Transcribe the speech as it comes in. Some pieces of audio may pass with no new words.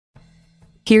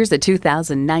Here's a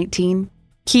 2019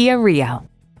 Kia Rio.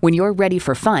 When you're ready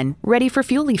for fun, ready for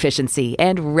fuel efficiency,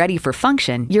 and ready for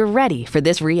function, you're ready for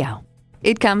this Rio.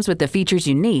 It comes with the features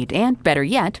you need and, better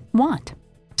yet, want.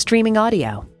 Streaming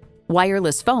audio,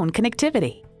 wireless phone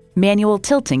connectivity, manual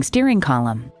tilting steering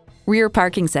column, rear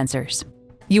parking sensors,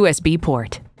 USB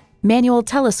port, manual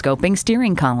telescoping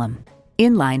steering column,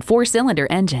 inline 4-cylinder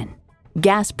engine,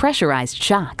 gas pressurized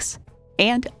shocks,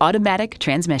 and automatic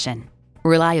transmission.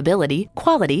 Reliability,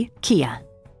 quality, Kia.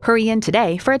 Hurry in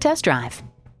today for a test drive.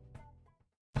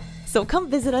 So come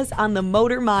visit us on the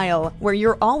Motor Mile, where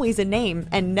you're always a name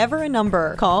and never a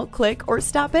number. Call, click, or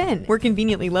stop in. We're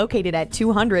conveniently located at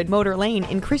 200 Motor Lane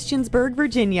in Christiansburg,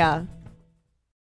 Virginia.